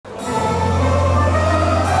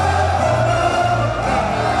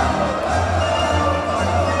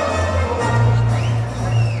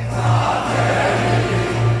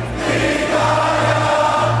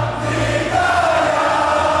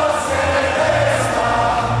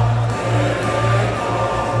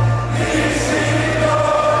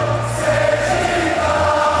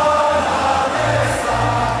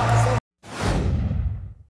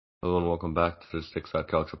for the Six Side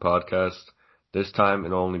Culture podcast. This time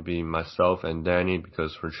it'll only be myself and Danny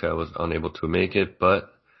because Rochelle was unable to make it. But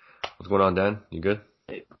what's going on, Dan? You good?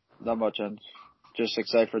 Hey, not much. I'm just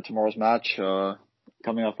excited for tomorrow's match.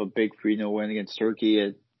 Coming off a big 3-0 win against Turkey,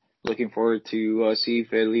 and looking forward to see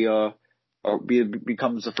if Italy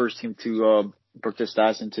becomes the first team to book their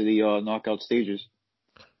stats into the knockout stages.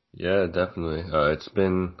 Yeah, definitely. It's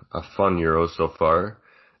been a fun Euro so far.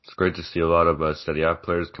 It's great to see a lot of Serie A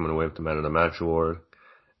players coming away with the Man of the Match award.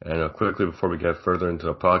 And quickly, before we get further into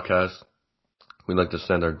the podcast, we'd like to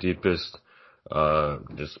send our deepest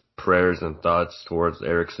just prayers and thoughts towards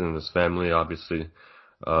Ericsson and his family. Obviously,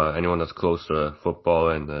 anyone that's close to football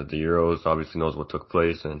and the Euros obviously knows what took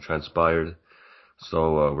place and transpired.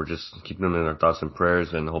 So we're just keeping him in our thoughts and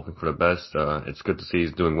prayers and hoping for the best. It's good to see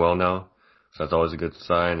he's doing well now. So that's always a good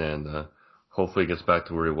sign, and hopefully he gets back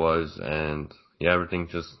to where he was, and yeah, everything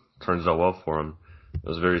just turns out well for him. It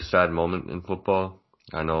was a very sad moment in football.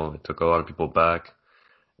 I know it took a lot of people back,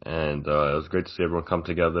 and it was great to see everyone come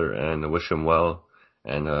together and wish him well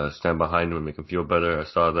and stand behind him and make him feel better. I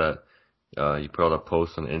saw that he put out a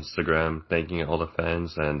post on Instagram thanking all the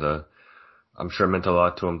fans, and I'm sure it meant a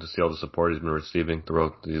lot to him to see all the support he's been receiving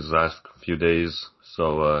throughout these last few days.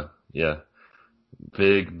 So yeah,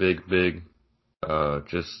 big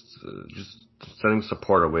just sending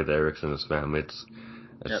support away to Ericsson and his family.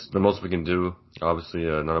 It's the most we can do. Obviously,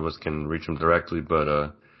 none of us can reach him directly, but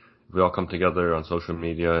if we all come together on social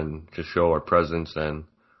media and just show our presence and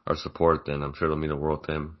our support, then I'm sure it'll mean the world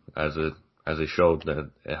to him, as he showed that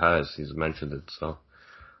it has. He's mentioned it. So,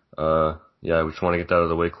 yeah, we just want to get that out of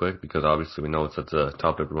the way quick because obviously we know it's at the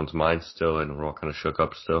top of everyone's mind still, and we're all kind of shook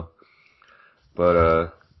up still.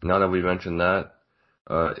 But now that we mentioned that,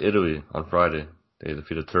 Italy on Friday, they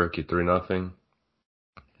defeated Turkey 3-0.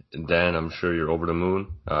 Dan, I'm sure you're over the moon.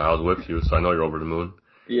 I was with you, so I know you're over the moon.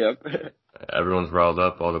 Yep. Everyone's riled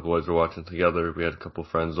up. All the boys were watching together. We had a couple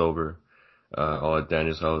friends over, all at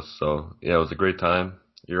Danny's house. So yeah, it was a great time.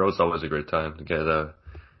 Euro's always a great time to get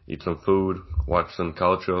eat some food, watch some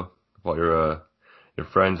calcio while your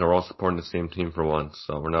friends are all supporting the same team for once.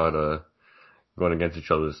 So we're not going against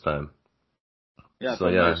each other this time. Yeah. So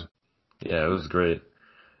yeah, nice. Yeah, it was great.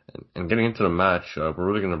 And getting into the match, we're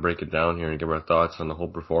really going to break it down here and give our thoughts on the whole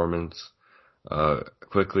performance.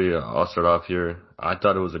 Quickly, I'll start off here. I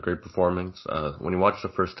thought it was a great performance. When you watch the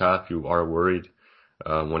first half, you are worried.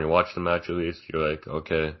 When you watch the match, at least, you're like,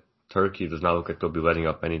 okay, Turkey does not look like they'll be letting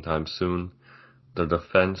up anytime soon. Their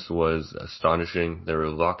defense was astonishing. They were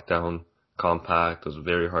locked down, compact. It was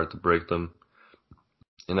very hard to break them.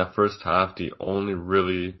 In that first half, the only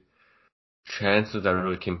really chances that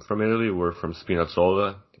really came from Italy were from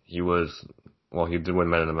Spinazzola. He did win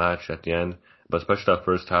man of the match at the end, but especially that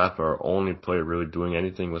first half, our only player really doing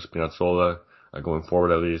anything was Spinazzola, going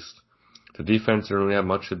forward at least. The defense didn't really have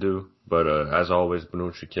much to do, but as always,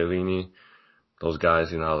 Bonucci, Chiellini, those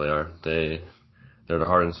guys, you know how they are. They're the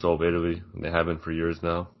heart and soul of Italy. They have been for years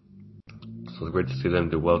now. So it's great to see them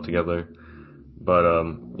do well together. But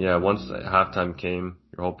yeah, once halftime came,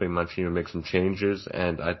 you're hoping Mancini would make some changes,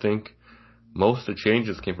 and I think most of the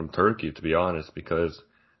changes came from Turkey, to be honest, because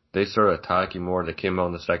they started attacking more. They came out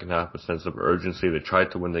in the second half with a sense of urgency. They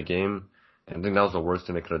tried to win the game. And I think that was the worst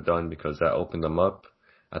thing they could have done because that opened them up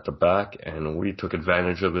at the back, and we took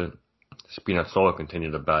advantage of it. Spinazzola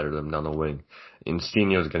continued to batter them down the wing.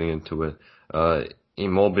 Insigne was getting into it.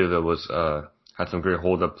 Immobile had some great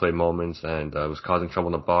hold-up play moments and was causing trouble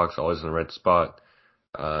in the box, always in the right spot.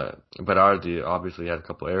 Berardi obviously had a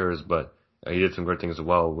couple errors, but he did some great things as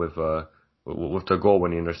well with the goal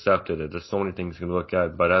when he intercepted it. There's so many things you can look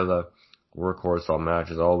at. Barella, workhorse all match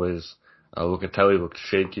as always. Locatelli looked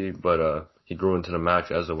shaky, but he grew into the match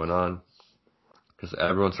as it went on. Because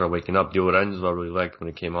everyone started waking up. Di Lorenzo I really liked when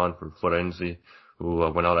he came on for Florenzi, who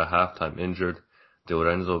went out at halftime injured. Di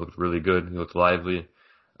Lorenzo looked really good. He looked lively.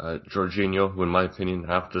 Jorginho, who in my opinion,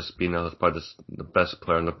 after Spina, was probably the best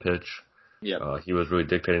player on the pitch. Yeah. He was really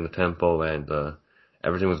dictating the tempo and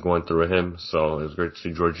everything was going through him, so it was great to see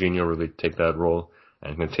Jorginho really take that role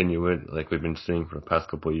and continue it like we've been seeing for the past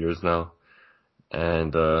couple of years now.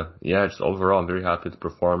 And yeah, just overall, I'm very happy with the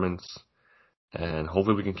performance, and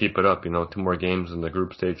hopefully we can keep it up. 2 more games in the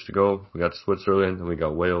group stage to go. We got Switzerland and we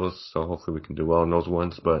got Wales, so hopefully we can do well in those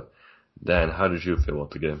ones. But Dan, how did you feel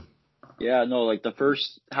about the game? Yeah, no, like the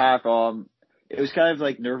first half, it was kind of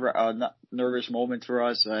like nervous moments for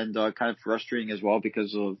us and kind of frustrating as well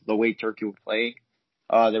because of the way Turkey were playing.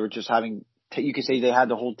 They were just you could say they had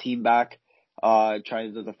the whole team back,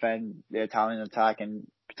 trying to defend the Italian attack and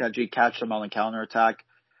potentially catch them on the counter attack.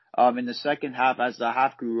 In the second half, as the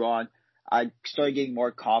half grew on, I started getting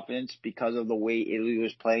more confidence because of the way Italy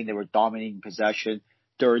was playing. They were dominating possession.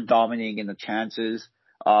 They were dominating in the chances.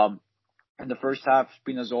 In the first half,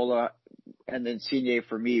 Spinazzola and Insigne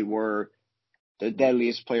for me were the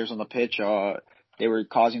deadliest players on the pitch. They were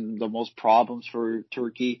causing the most problems for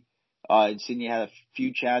Turkey. Insigne had a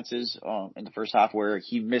few chances in the first half where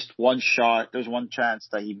he missed one shot. There was one chance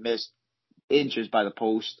that he missed inches by the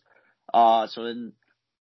post. So then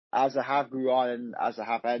as the half grew on and as the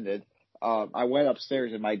half ended, I went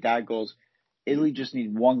upstairs and my dad goes, Italy just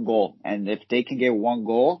need one goal. And if they can get one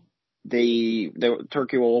goal,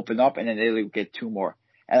 Turkey will open up and then Italy will get two more.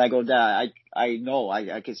 And I go, Dad, I know,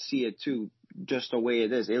 I can see it too, just the way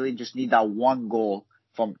it is. Italy just need that one goal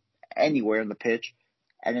from anywhere in the pitch.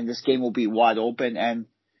 And then this game will be wide open. And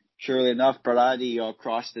surely enough, Berardi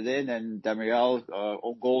crossed it in and Demiral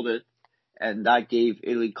goaled it. And that gave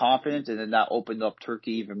Italy confidence, and then that opened up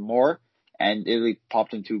Turkey even more. And Italy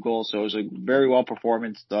popped in two goals. So it was a very well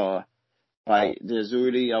performance by the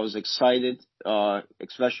Azzurri. I was excited,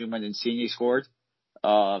 especially when Insigne scored.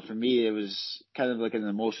 For me, it was kind of like an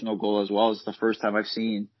emotional goal as well. It's the first time I've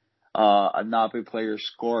seen a Napoli player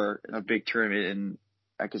score in a big tournament in,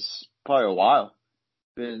 I guess, probably a while.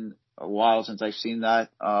 It's been a while since I've seen that.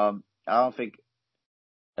 I don't think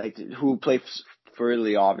who played for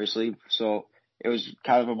Italy, obviously. So it was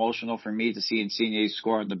kind of emotional for me to see Insigne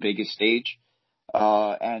score on the biggest stage.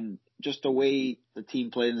 And just the way the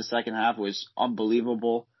team played in the second half was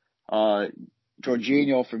unbelievable.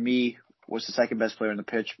 Jorginho, for me, was the second best player on the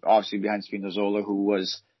pitch, obviously behind Spinazzola, who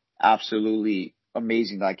was absolutely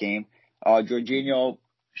amazing that game. Jorginho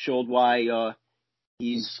showed why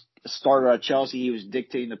he's a starter at Chelsea. He was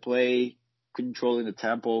dictating the play, controlling the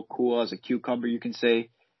tempo, cool as a cucumber, you can say.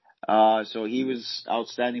 So he was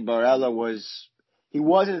outstanding. He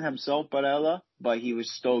wasn't himself, Barella, but he was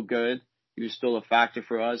still good. He was still a factor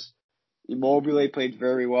for us. Immobile played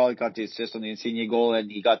very well. He got the assist on the Insigne goal, and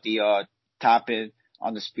he got the tap in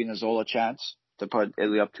on the Spinazzola chance to put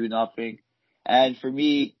Italy up 2-0. And for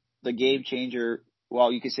me, the game changer,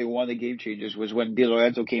 well, you could say one of the game changers was when Di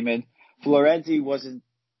Lorenzo came in. Florenzi wasn't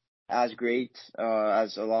as great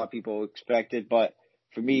as a lot of people expected, but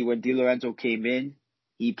for me, when Di Lorenzo came in,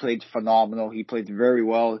 he played phenomenal. He played very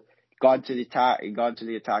well. Got to the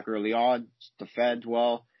attack early on, defend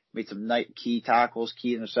well, made some key tackles,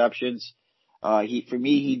 key interceptions.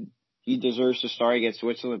 He deserves to start against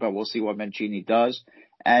Switzerland, but we'll see what Mancini does.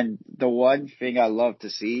 And the one thing I love to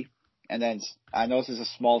see, and then I know this is a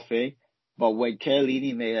small thing, but when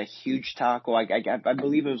Chiellini made a huge tackle, I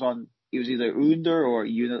believe it was either Under or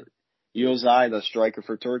Yozai, the striker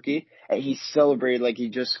for Turkey, and he celebrated like he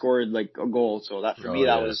just scored like a goal. So that for me,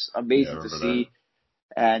 that was amazing to see.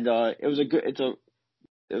 And it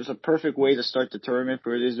was a perfect way to start the tournament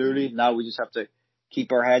for this early. Now we just have to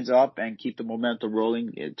keep our heads up and keep the momentum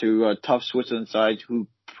rolling to a tough Switzerland side who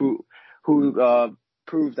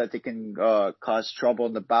prove that they can cause trouble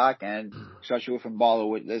in the back, and especially with Mbalo,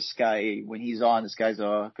 with this guy, when he's on, this guy's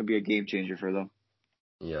could be a game changer for them.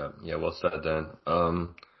 Yeah, well said, Dan.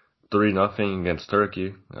 3-0 against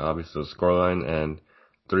Turkey, obviously the scoreline, and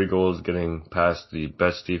 3 goals getting past the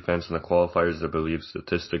best defense in the qualifiers, I believe,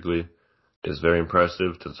 statistically, is very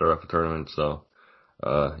impressive to start off a tournament. So,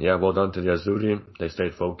 well done to the Azzurri. They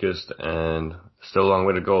stayed focused, and still a long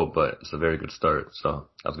way to go, but it's a very good start. So,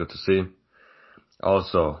 that's good to see.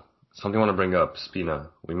 Also, something I want to bring up,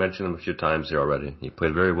 Spina. We mentioned him a few times here already. He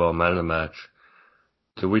played very well, man of the match.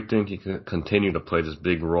 Do we think he can continue to play this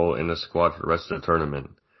big role in the squad for the rest of the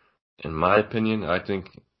tournament? In my opinion, I think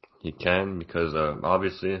he can because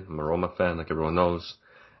obviously I'm a Roma fan, like everyone knows,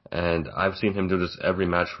 and I've seen him do this every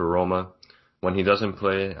match for Roma. When he doesn't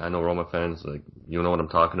play, I know Roma fans, like, you know what I'm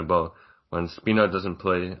talking about. When Spina doesn't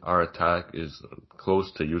play, our attack is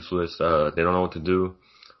close to useless. They don't know what to do.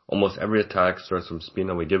 Almost every attack starts from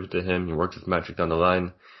Spina. We give it to him. He works his magic down the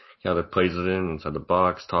line. He either plays it in inside the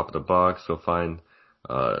box, top of the box. He'll find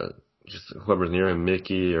just whoever's near him,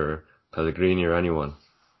 Mickey or Pellegrini or anyone.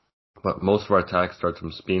 But most of our attack starts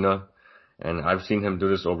from Spina, and I've seen him do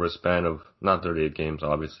this over a span of not 38 games,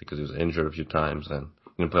 obviously, because he was injured a few times and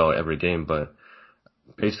he didn't play every game, but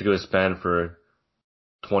basically a span for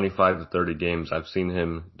 25 to 30 games. I've seen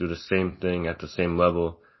him do the same thing at the same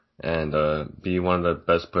level and be one of the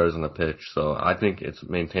best players on the pitch. So I think it's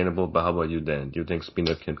maintainable. But how about you, Dan? Do you think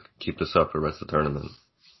Spina can keep this up for the rest of the tournament?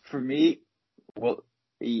 For me, well,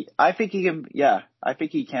 I think he can. Yeah, I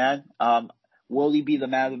think he can. Will he be the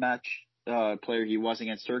man of the match player he was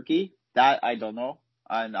against Turkey? That I don't know,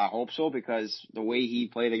 and I hope so because the way he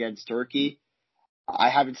played against Turkey, I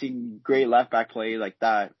haven't seen great left back play like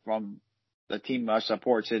that from the team I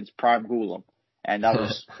support since Prime Gulam. and that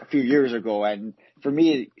was a few years ago. And for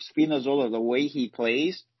me, Spinazzola, the way he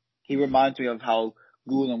plays, he reminds me of how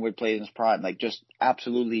Gulen would play in his prime, like just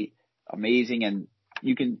absolutely amazing. And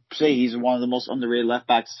you can say he's one of the most underrated left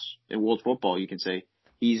backs in world football. You can say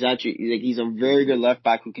he's actually like he's a very good left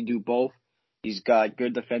back who can do both. He's got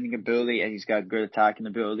good defending ability and he's got good attacking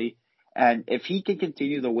ability. And if he can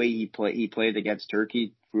continue the way he played against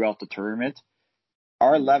Turkey throughout the tournament,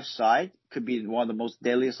 our left side could be one of the most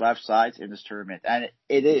deadliest left sides in this tournament, and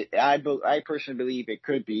it is. I personally believe it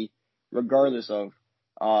could be, regardless of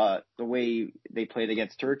the way they played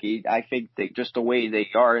against Turkey. I think that just the way they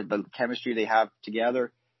are, the chemistry they have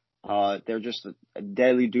together, they're just a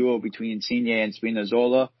deadly duo between Insigne and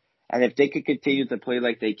Spinazzola. And if they could continue to play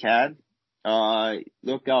like they can,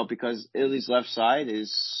 look out, because Italy's left side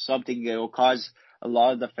is something that will cause a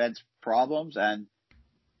lot of defense problems. And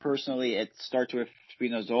personally, it starts with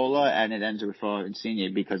Spinazzola and it ends with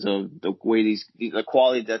Insigne because of the way the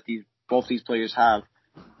quality that both these players have,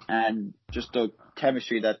 and just the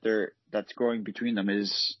chemistry that's growing between them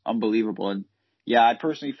is unbelievable. And yeah, I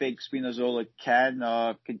personally think Spinazzola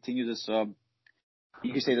can continue this.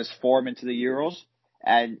 You could say this form into the Euros,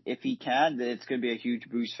 and if he can, then it's going to be a huge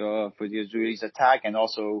boost for the Azzurri's attack and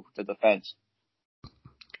also the defense.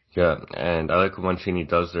 Yeah, and I like what Mancini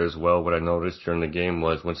does there as well. What I noticed during the game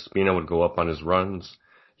was when Spina would go up on his runs,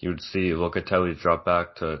 you would see Locatelli drop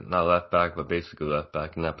back to not left back, but basically left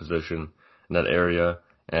back in that position, in that area.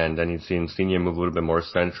 And then you'd see Insigne move a little bit more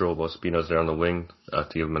central while Spina's there on the wing to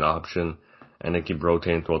give him an option. And then keep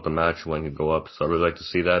rotating throughout the match when he'd go up. So I really like to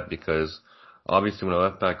see that because obviously when a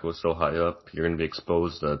left back goes so high up, you're going to be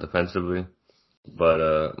exposed defensively.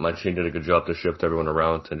 But Mancini did a good job to shift everyone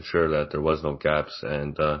around to ensure that there was no gaps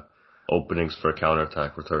and openings for a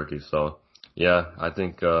counterattack for Turkey. So yeah, I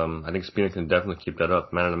think Spina can definitely keep that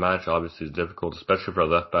up. Man of the match obviously is difficult, especially for a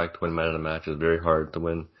left back to win man of the match. It's very hard to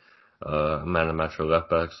win a man of the match for a left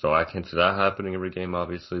back. So I can't see that happening every game,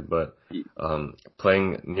 obviously, but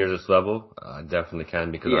playing near this level, I definitely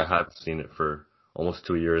can because I Yeah. have seen it for almost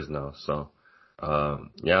 2 years now. So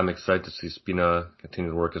yeah, I'm excited to see Spina continue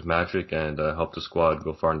to work his magic and help the squad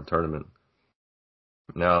go far in the tournament.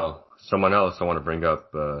 Now, someone else I want to bring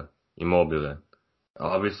up, Immobile.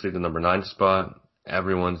 Obviously, the number 9 spot,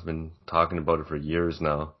 everyone's been talking about it for years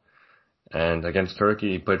now. And against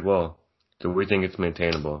Turkey, he played well. Do we think it's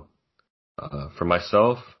maintainable? For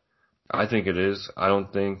myself, I think it is. I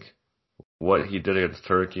don't think what he did against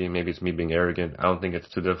Turkey, maybe it's me being arrogant, I don't think it's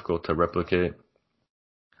too difficult to replicate.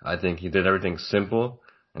 I think he did everything simple,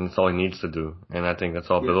 and that's all he needs to do. And I think that's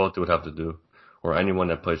all Yeah. Belotti would have to do, or anyone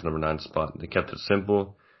that plays number 9 spot. They kept it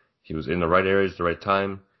simple. He was in the right areas at the right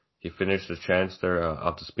time. He finished his chance there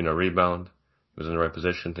off the Spina rebound. He was in the right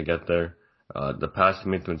position to get there. The pass he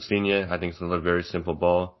made to Insigne, I think it's another very simple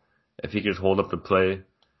ball. If he could just hold up the play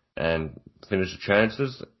and finish the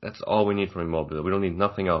chances, that's all we need from Immobile. We don't need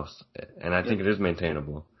nothing else. And I Yeah. think it is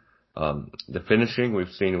maintainable. The finishing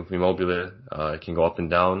we've seen with Immobile, it can go up and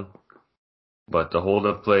down. But the hold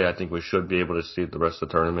up play, I think we should be able to see the rest of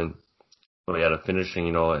the tournament. But yeah, the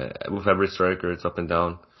finishing, with every striker, it's up and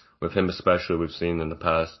down. With him especially, we've seen in the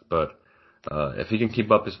past. But if he can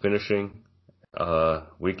keep up his finishing,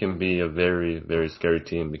 we can be a very, very scary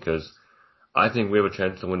team because I think we have a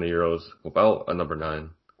chance to win the Euros without a number 9.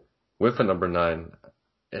 With a number 9,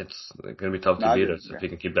 it's going to be tough No, to I beat agree. us if Yeah. he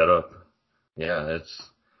can keep that up. Yeah,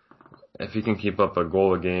 if he can keep up a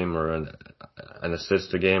goal a game or an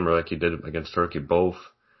assist a game or like he did against Turkey, both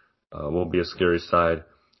will be a scary side.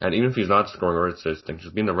 And even if he's not scoring or assisting,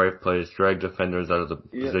 just be in the right place, drag defenders out of the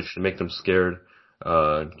Yeah. position, make them scared.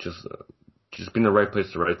 Just be in the right place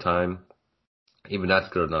at the right time. Even that's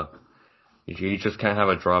good enough. You just can't have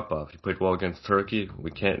a drop off. You played well against Turkey.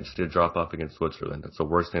 We can't see a drop off against Switzerland. That's the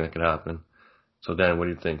worst thing that could happen. So Dan, what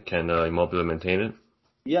do you think? Can Immobile maintain it?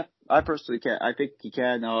 Yeah, I personally can. I think he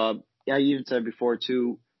can. Yeah, I even said before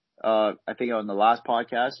too. I think on the last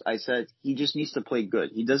podcast, I said he just needs to play good.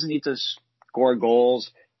 He doesn't need to score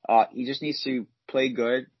goals. He just needs to play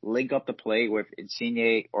good, link up the play with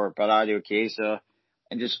Insigne or Berardi or Chiesa,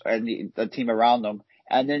 and the team around them.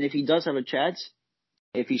 And then if he does have a chance,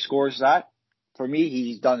 if he scores that, for me,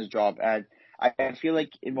 he's done his job. And I feel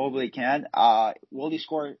like Immobile can. Will he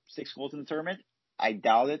score 6 goals in the tournament? I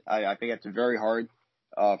doubt it. I think it's very hard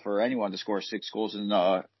for anyone to score 6 goals in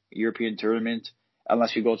a European tournament.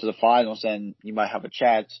 Unless you go to the finals, then you might have a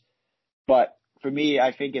chance. But for me,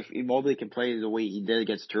 I think if Immobile can play the way he did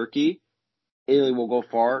against Turkey, Italy will go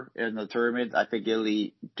far in the tournament. I think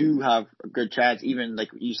Italy do have a good chance, even like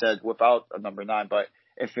you said, without a number 9. But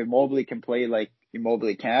if Immobile can play like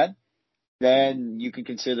Immobile can, then you can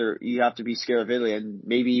consider you have to be scared of Italy and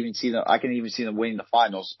maybe even see them. I can even see them winning the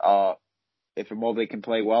finals. If Immobile can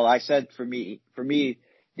play well, I said for me,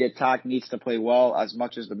 the attack needs to play well as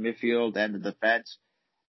much as the midfield and the defense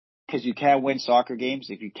because you can't win soccer games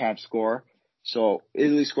if you can't score. So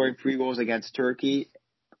Italy scoring 3 goals against Turkey,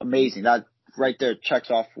 amazing. That right there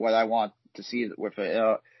checks off what I want to see with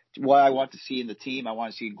what I want to see in the team. I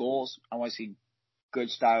want to see goals. I want to see good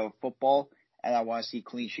style of football, and I want to see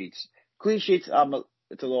clean sheets. Clean sheets,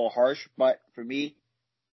 it's a little harsh, but for me,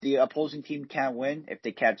 the opposing team can't win if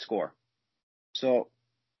they can't score. So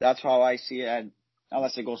that's how I see it, and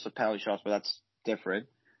unless it goes to penalty shots, but that's different.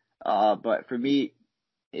 But for me,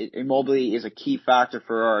 Immobile is a key factor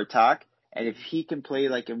for our attack, and if he can play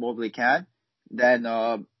like Immobile can, then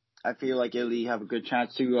I feel like Italy have a good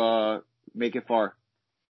chance to make it far.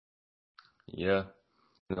 Yeah.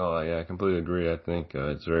 No, yeah, I completely agree. I think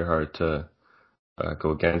it's very hard to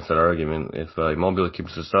go against that argument. If Immobile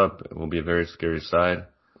keeps this up, it will be a very scary side,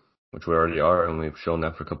 which we already are, and we've shown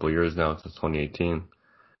that for a couple of years now since 2018.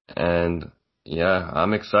 And yeah,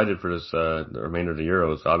 I'm excited for this the remainder of the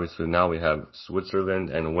Euros. Obviously, now we have Switzerland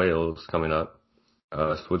and Wales coming up.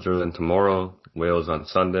 Switzerland tomorrow, Wales on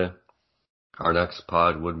Sunday. Our next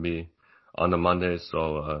pod would be on the Monday,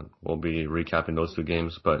 so we'll be recapping those 2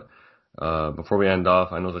 games. But before we end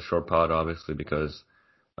off, I know it's a short pod, obviously, because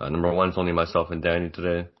number one, it's only myself and Danny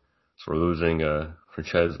today, so we're losing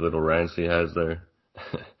Frances little rants he has there.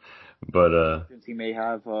 But He may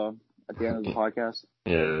have at the end of the podcast.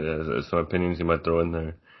 yeah, some opinions you might throw in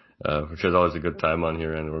there. Frances always a good time on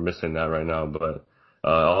here, and we're missing that right now. But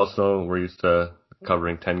also, we're used to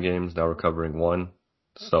covering 10 games. Now we're covering 1.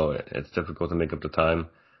 So it's difficult to make up the time.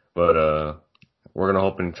 But we're going to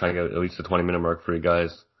hope and try and get at least a 20-minute mark for you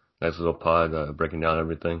guys. Nice little pod breaking down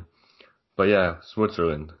everything. But yeah,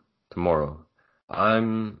 Switzerland tomorrow.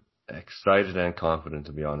 I'm excited and confident,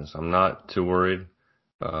 to be honest. I'm not too worried.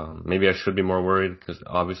 Maybe I should be more worried because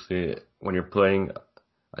obviously when you're playing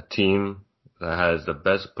a team that has the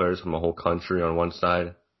best players from a whole country on one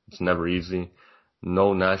side, it's never easy.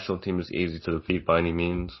 No national team is easy to defeat by any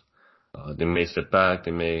means. They may sit back,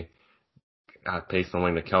 they may have pace on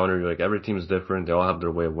winning the counter. Like every team is different. They all have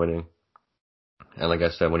their way of winning. And like I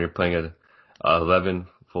said, when you're playing at 11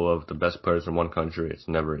 full of the best players from one country, it's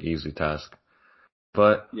never an easy task.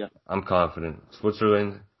 But Yeah. I'm confident.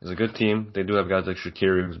 Switzerland is a good team. They do have guys like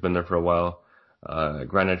Shaqiri, who's been there for a while,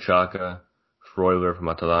 Granit Xhaka, Freuler from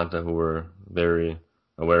Atalanta, who we're very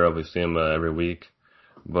aware of. We see him every week.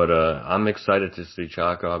 But I'm excited to see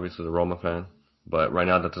Xhaka, obviously the Roma fan. But right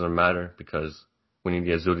now that doesn't matter because we need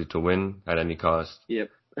the Azzurri to win at any cost. Yep.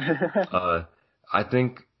 I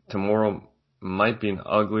think tomorrow might be an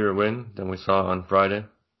uglier win than we saw on Friday.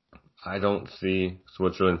 I don't see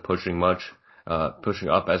Switzerland pushing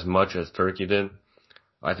up as much as Turkey did.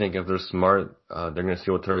 I think if they're smart, they're going to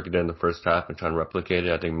see what Turkey did in the first half and try and replicate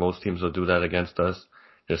it. I think most teams will do that against us.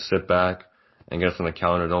 Just sit back and get us on the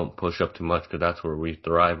counter. Don't push up too much because that's where we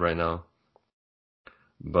thrive right now.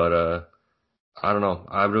 But I don't know.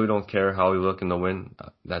 I really don't care how we look in the win.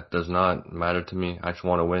 That does not matter to me. I just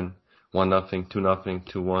want to win. 1-0,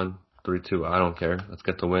 2-0, 2-1, 3-2. I don't care. Let's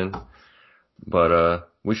get the win. But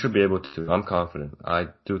we should be able to. I'm confident. I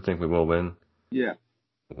do think we will win. Yeah.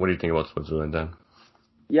 What do you think about Switzerland then?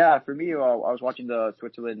 Yeah, for me, I was watching the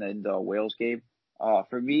Switzerland and Wales game.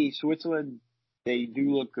 For me, Switzerland, they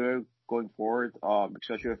do look good going forward,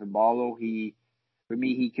 especially with Immobile. For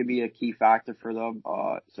me, he could be a key factor for them.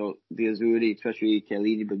 So the Azzurri, especially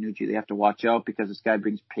Chiellini, Bonucci, they have to watch out because this guy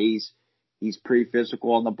brings pace. He's pretty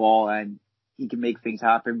physical on the ball, and he can make things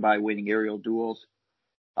happen by winning aerial duels.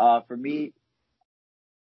 For me,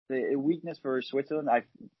 the weakness for Switzerland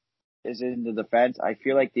is in the defense. I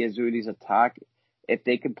feel like the Azzurri's attack, if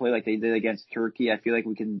they can play like they did against Turkey, I feel like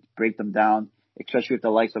we can break them down, especially with the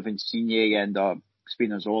likes of Insigne and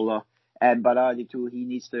Spinazzola. And Baradi too, he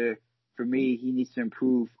needs to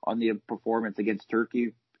improve on the performance against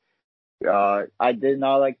Turkey. I did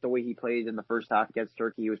not like the way he played in the first half against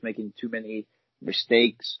Turkey. He was making too many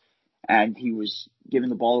mistakes and he was giving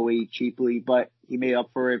the ball away cheaply, but he made up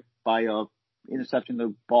for it by intercepting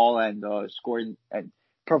the ball and scoring and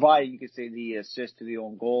providing, you could say, the assist to the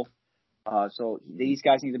own goal. So these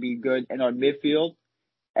guys need to be good. And on midfield,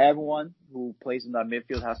 everyone who plays in that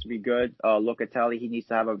midfield has to be good. Locatelli, he needs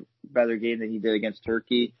to have a better game than he did against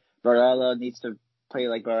Turkey. Barella needs to play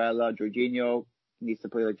like Barella. Jorginho needs to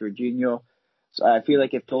play like Jorginho. So I feel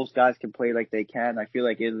like if those guys can play like they can, I feel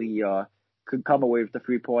like Italy could come away with the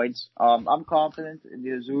 3 points. I'm confident in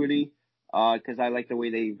the Azzurri because I like the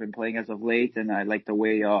way they've been playing as of late, and I like the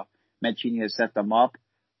way Mancini has set them up.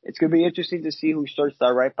 it's going to be interesting to see who starts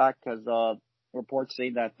that right back because reports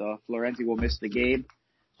say that Florenzi will miss the game.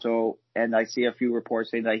 So, and I see a few reports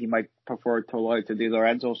saying that he might prefer Toloi to Di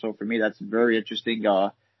Lorenzo. So for me, that's very interesting.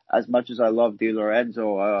 As much as I love Di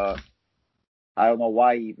Lorenzo, I don't know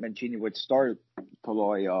why Mancini would start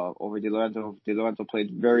Toloi over Di Lorenzo. Di Lorenzo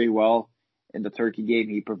played very well in the Turkey game.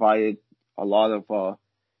 He provided a lot of,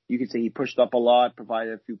 you could say he pushed up a lot,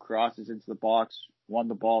 provided a few crosses into the box, won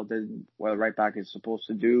the ball, did what a right back is supposed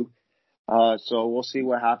to do. So we'll see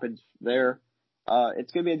what happens there.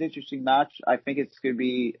 It's going to be an interesting match. I think it's going to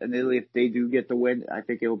be in Italy if they do get the win. I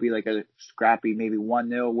think it will be like a scrappy, maybe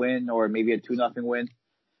 1-0 win or maybe a 2-0 win.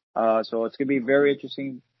 So it's going to be very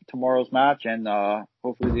interesting tomorrow's match, and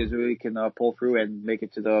hopefully the Azzurri can pull through and make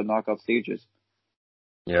it to the knockout stages.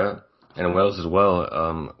 Yeah, and Wales as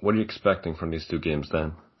well. What are you expecting from these two games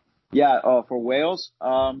then? Yeah, for Wales,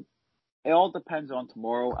 it all depends on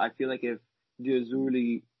tomorrow. I feel like if the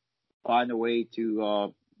Azzurri find a way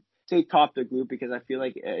to say top the group, because I feel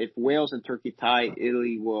like if Wales and Turkey tie,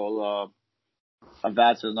 Italy will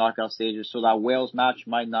advance to the knockout stages. So that Wales match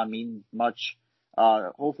might not mean much.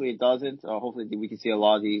 Hopefully it doesn't. Hopefully we can see a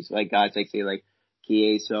lot of these like guys like say like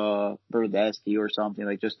Chiesa, Bernardeschi or something,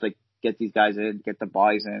 like just like get these guys in, get the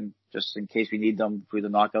buys in, just in case we need them for the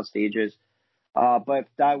knockout stages. But if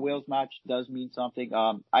that Wales match does mean something,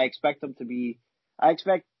 I expect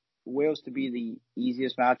Wales to be the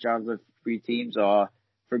easiest match out of the three teams.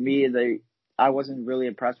 For me, I wasn't really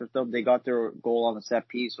impressed with them. They got their goal on the set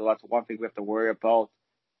piece, so that's one thing we have to worry about.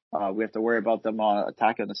 We have to worry about them on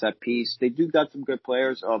attacking the set piece. They do got some good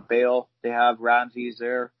players. Bale, they have Ramsey's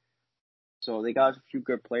there. So they got a few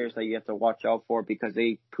good players that you have to watch out for because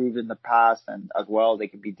they proved in the past and as well they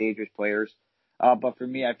can be dangerous players. But for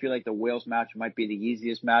me, I feel like the Wales match might be the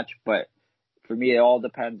easiest match. But for me, it all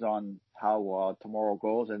depends on how tomorrow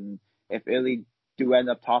goes. And if Italy do end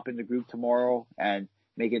up topping the group tomorrow and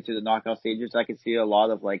make it to the knockout stages, I could see a lot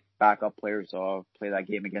of like backup players play that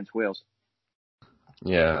game against Wales.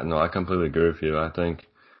 Yeah, no, I completely agree with you.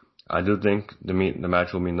 I do think the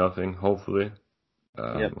match will mean nothing. Hopefully,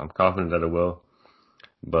 Yep. I'm confident that it will.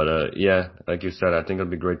 But yeah, like you said, I think it'll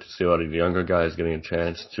be great to see a lot of the younger guys getting a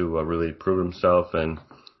chance to really prove himself, and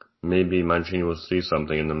maybe Mancini will see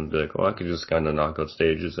something in them and be like, oh, I could just kind of knock out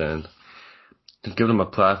stages and just give them a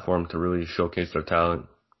platform to really showcase their talent.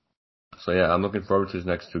 So yeah, I'm looking forward to these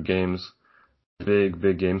next two games. Big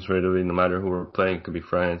games for Italy, no matter who we're playing. It could be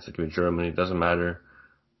France, it could be Germany, it doesn't matter.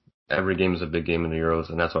 Every game is a big game in the Euros,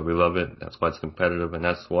 and that's why we love it. That's why it's competitive, and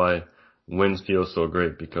that's why wins feel so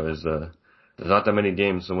great because there's not that many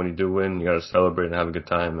games. So when you do win, you got to celebrate and have a good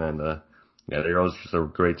time. And yeah, the Euros is just a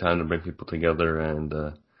great time to bring people together and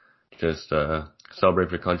just celebrate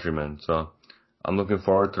for your countrymen. So I'm looking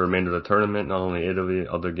forward to the remainder of the tournament. Not only Italy,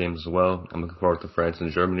 other games as well. I'm looking forward to France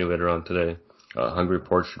and Germany later on today. Hungary,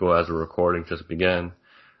 Portugal, as we're recording, just began.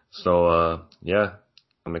 So yeah,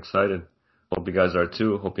 I'm excited. Hope you guys are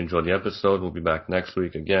too. Hope you enjoyed the episode. We'll be back next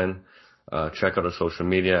week again. Check out our social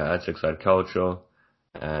media at Six Side Calcio,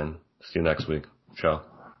 and see you next week. Ciao.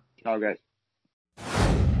 Ciao,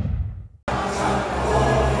 guys.